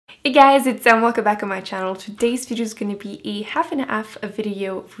Hey guys, it's Sam. Welcome back on my channel. Today's video is going to be a half and a half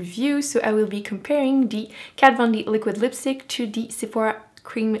video review. So I will be comparing the Kat Von D liquid lipstick to the Sephora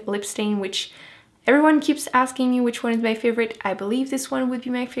Cream Lip Stain, which everyone keeps asking me which one is my favorite. I believe this one would be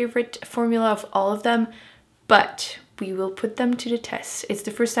my favorite formula of all of them, but we will put them to the test. It's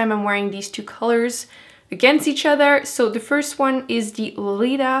the first time I'm wearing these two colors against each other. So the first one is the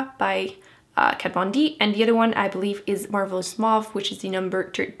Lolita by Kat Von D, and the other one I believe is Marvelous Mauve, which is the number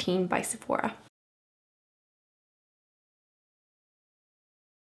 13 by Sephora.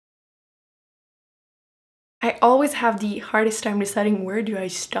 I always have the hardest time deciding where do I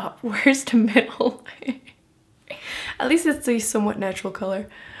stop, where's the middle. At least it's a somewhat natural color.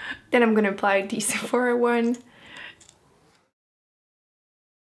 Then I'm gonna apply the Sephora one.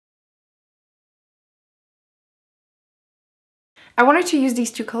 I wanted to use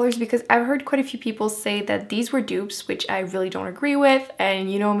these two colors because I've heard quite a few people say that these were dupes, which I really don't agree with.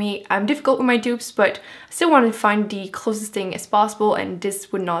 And you know me, I'm difficult with my dupes, but I still want to find the closest thing as possible, and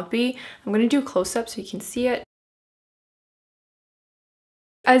this would not be. I'm going to do a close-up so you can see it.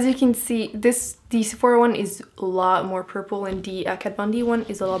 As you can see, the Sephora one is a lot more purple, and the Kat Von D one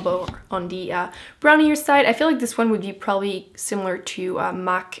is a lot more on the brownier side. I feel like this one would be probably similar to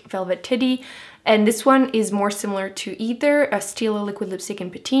MAC Velvet Teddy, and this one is more similar to either a Stila liquid lipstick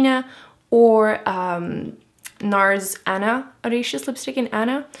in Patina or NARS Anna Audacious lipstick in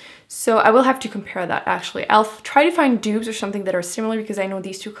Anna. So I will have to compare that actually. I'll try to find dupes or something that are similar because I know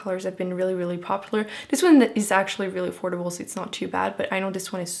these two colors have been really popular. This one is actually really affordable, so it's not too bad, but I know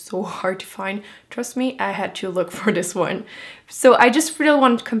this one is so hard to find. Trust me, I had to look for this one. So I just really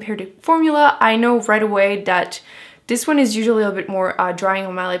want to compare the formula. I know right away that this one is usually a little bit more drying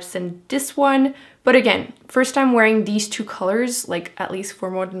on my lips than this one. But again, first time wearing these two colors, like at least for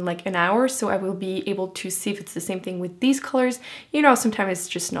more than like an hour, so I will be able to see if it's the same thing with these colors. You know, sometimes it's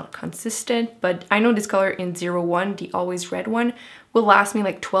just not consistent, but I know this color in 01, the always red one, will last me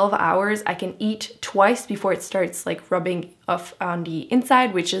like 12 hours. I can eat twice before it starts like rubbing off on the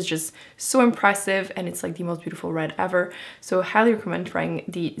inside, which is just so impressive, and it's like the most beautiful red ever. So I highly recommend trying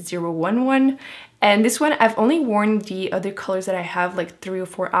the 01 one. And this one, I've only worn the other colors that I have like 3 or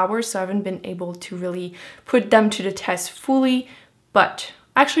 4 hours, so I haven't been able to really put them to the test fully. But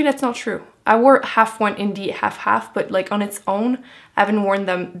actually that's not true. I wore half one in the half, but like on its own, I haven't worn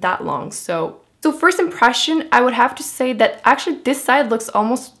them that long. So first impression, I would have to say that actually this side looks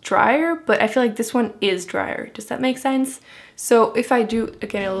almost drier, but I feel like this one is drier. Does that make sense? So if I do,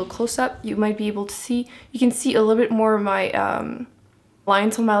 again, a little close up, you might be able to see, you can see a little bit more of my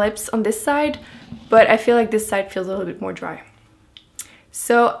lines on my lips on this side, but I feel like this side feels a little bit more dry.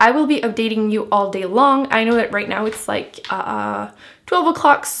 So I will be updating you all day long. I know that right now it's like 12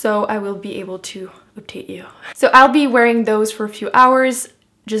 o'clock, so I will be able to update you. So I'll be wearing those for a few hours,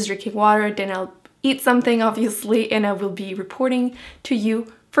 just drinking water, then I'll eat something obviously, and I will be reporting to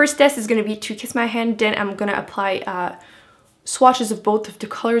you. First test is going to be to kiss my hand, then I'm going to apply swatches of both of the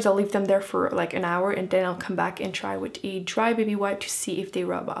colors. I'll leave them there for like an hour, and then I'll come back and try with a dry baby wipe to see if they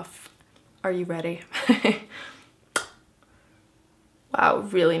rub off. Are you ready? Wow,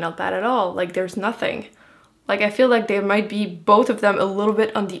 really not bad at all. Like there's nothing. Like I feel like there might be both of them a little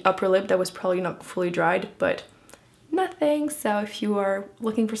bit on the upper lip that was probably not fully dried, but nothing. So if you are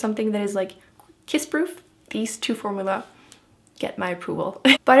looking for something that is like kiss proof, these two formula get my approval.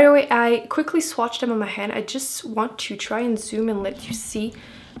 By the way, I quickly swatched them on my hand. I just want to try and zoom and let you see.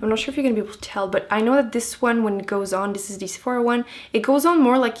 I'm not sure if you're gonna be able to tell, but I know that this one, when it goes on, this is the Sephora one, it goes on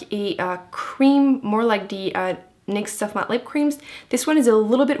more like a cream, more like the NYX Stuff Matte Lip Creams. This one is a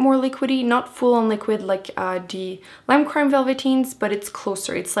little bit more liquidy, not full on liquid like the Lime Crime Velveteens, but it's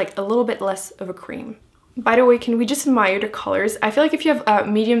closer. It's like a little bit less of a cream. By the way, can we just admire the colors? I feel like if you have a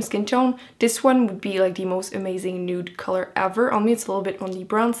medium skin tone, this one would be like the most amazing nude color ever. Only it's a little bit on the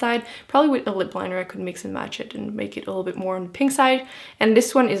brown side. Probably with a lip liner I could mix and match it and make it a little bit more on the pink side. And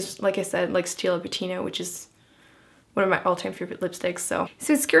this one is, like I said, like Stila Patina, which is one of my all-time favorite lipsticks. So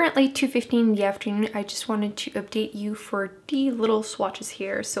it's currently 2:15 in the afternoon. I just wanted to update you for the little swatches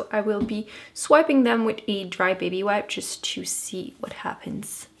here. So I will be swiping them with a dry baby wipe just to see what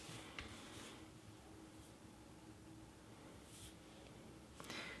happens.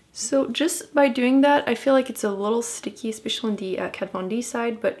 So just by doing that, I feel like it's a little sticky, especially on the Kat Von D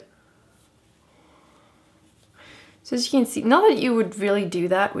side, but so as you can see, not that you would really do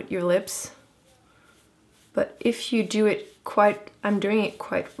that with your lips, but if you do it I'm doing it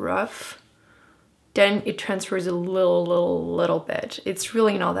quite rough, then it transfers a little bit. It's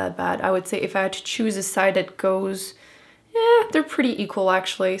really not that bad. I would say if I had to choose a side that goes, yeah, they're pretty equal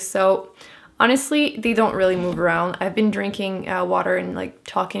actually. So Honestly, they don't really move around. I've been drinking water and like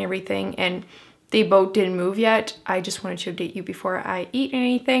talking everything, and they both didn't move yet. I just wanted to update you before I eat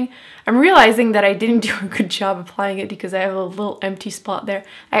anything. I'm realizing that I didn't do a good job applying it because I have a little empty spot there.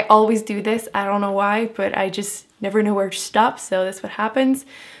 I always do this. I don't know why, but I just never know where to stop, so that's what happens.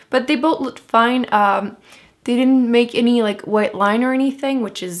 But they both looked fine. They didn't make any like white line or anything,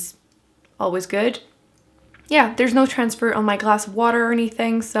 which is always good. Yeah, there's no transfer on my glass of water or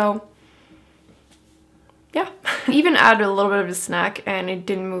anything, so yeah. I even added a little bit of a snack and it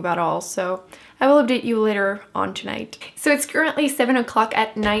didn't move at all, so I will update you later on tonight. So it's currently 7 o'clock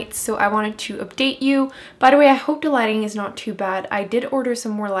at night, so I wanted to update you. By the way, I hope the lighting is not too bad. I did order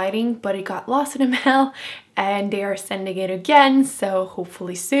some more lighting, but it got lost in the mail and they are sending it again, so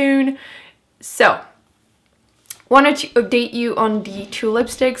hopefully soon. So, wanted to update you on the two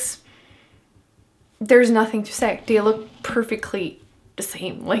lipsticks. There's nothing to say. They look perfectly the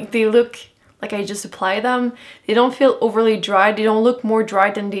same. Like, they look like I just applied them. They don't feel overly dry. They don't look more dry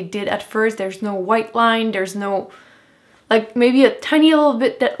than they did at first. There's no white line. There's no, like, maybe a tiny little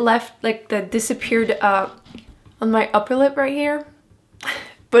bit that left, like, that disappeared on my upper lip right here.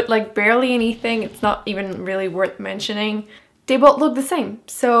 But, like, barely anything. It's not even really worth mentioning. They both look the same.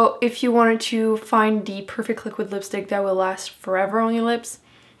 So if you wanted to find the perfect liquid lipstick that will last forever on your lips,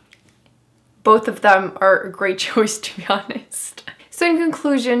 both of them are a great choice, to be honest. So in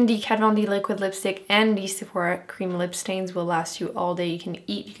conclusion, the Kat Von D liquid lipstick and the Sephora Cream Lip Stains will last you all day. You can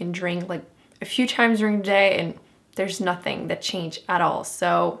eat, you can drink like a few times during the day, and there's nothing that changed at all.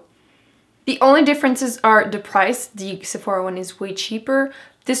 So the only differences are the price. The Sephora one is way cheaper.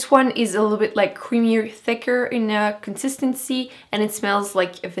 This one is a little bit like creamier, thicker in consistency, and it smells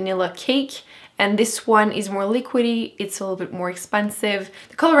like a vanilla cake. And this one is more liquidy, it's a little bit more expensive.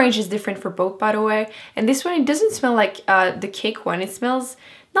 The color range is different for both, by the way. And this one, it doesn't smell like the cake one. It smells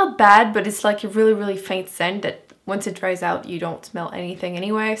not bad, but it's like a really, really faint scent that once it dries out, you don't smell anything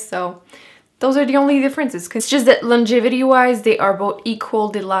anyway. So those are the only differences. It's just that longevity-wise, they are both equal.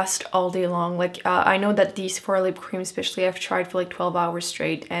 They last all day long. Like, I know that the Sephora lip cream especially, I've tried for like 12 hours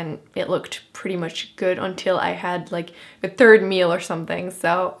straight, and it looked pretty much good until I had like a third meal or something.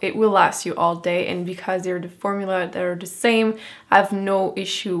 So it will last you all day, and because they're the formula that are the same, I have no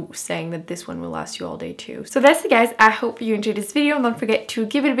issue saying that this one will last you all day too. So that's it, guys. I hope you enjoyed this video. Don't forget to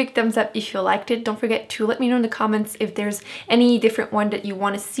give it a big thumbs up if you liked it. Don't forget to let me know in the comments if there's any different one that you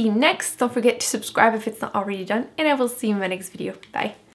want to see next. Don't forget to subscribe if it's not already done, and I will see you in my next video. Bye.